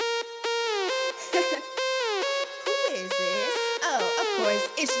Who is this? Oh, of course,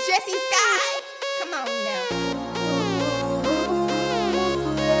 it's Jessie Skyy. Come on now.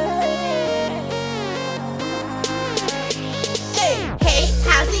 Hey,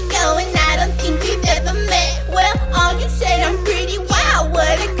 how's it going? I don't think we've ever met. Well, you said I'm pretty. Wow,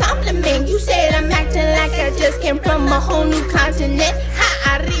 what a compliment. You said I'm acting like I just came from a whole new continent.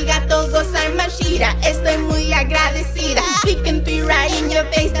 Ha, arigato gozaimashita. Estoy muy agradecida. Speaking three right in your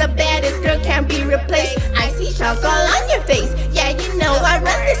face. The baddest girl can't be replaced. I see chalk all on your face. Yeah, you know I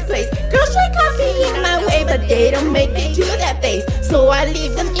run this place. Girls try copying my way, but they don't make it to that face. So I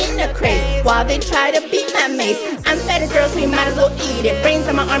leave them in a craze while they try to beat my mace. I'm fat as girls, so you might as well eat it. Brains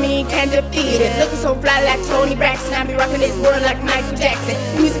on my army, you can't defeat it. Looking so fly like Tony Braxton. I be rocking this world like Michael Jackson.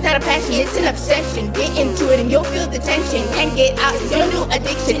 Music's not a passion, it's an obsession. Get into it and you'll feel the tension. Can't get out, it's your new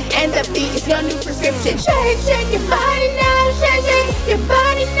addiction. And the beat is your new prescription. Shake, shake your body now. Shake, shake your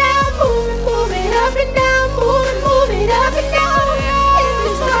body now. Move it up and down. Move it up and down. And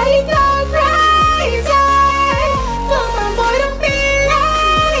this body go crazy. Come on, boy, don't be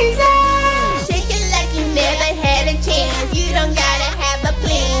lazy. Shake it like you never had a chance. You don't gotta have a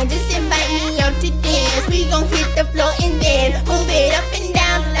plan. Just invite me out to dance. We gon' hit the floor and then move it up and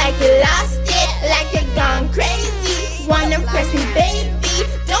down like you lost it, like you're gone crazy. Wanna impress me, baby?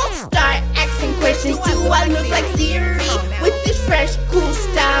 Don't start asking questions. Do I look like Siri with this fresh, cool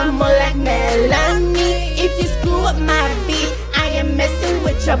style, more like Melanie? If you screw up my beat, I am messing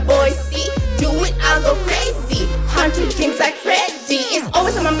with your boy. See, do it, I'll go crazy. 100 drinks like Freddy. It's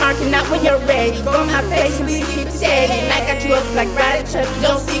always on my mark and not when you're ready. Go on my face and please keep steady. And I got you up like Friday Chuck.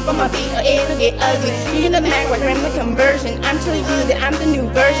 Don't sleep on my beat or it'll get ugly. You need the Mac or the conversion. I'm telling you that I'm the new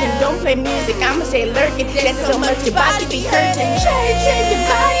version. Don't play music, I'ma say lurking. That's so much your body be hurting. Shake, shake your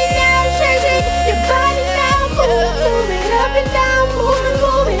body now. Shake, shake your body now. Move it up and down.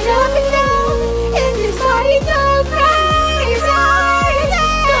 Move it up and down. And this body go crazy.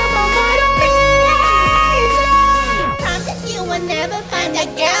 Come on, boy, don't be lazy. Promise you will never find a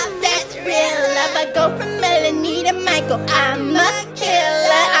girl that's real. I go from Melanie to Michael. I'm a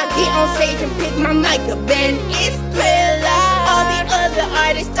killer. I get on stage and pick my mic up, then it's Thriller. All the other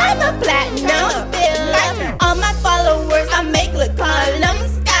artists, I'm a platinum filler. All my followers, I make look, call them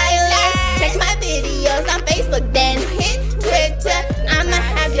Skylers. Check my videos on Facebook, then hit Twitter. I'ma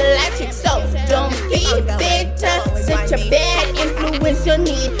have your life trick, so don't be bitter. Such a bad influence, you'll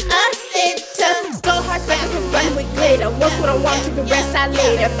need a sitter. Skull hearts like I can run with glitter. Once what I want to, the rest I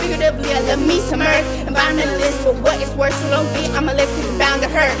later. Figuratively, I love me some earth. Environmentalist for what it's worth, so don't be on my list, 'cause it's bound to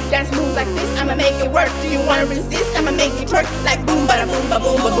hurt. Dance moves like this, I'ma make it work. Do you wanna resist?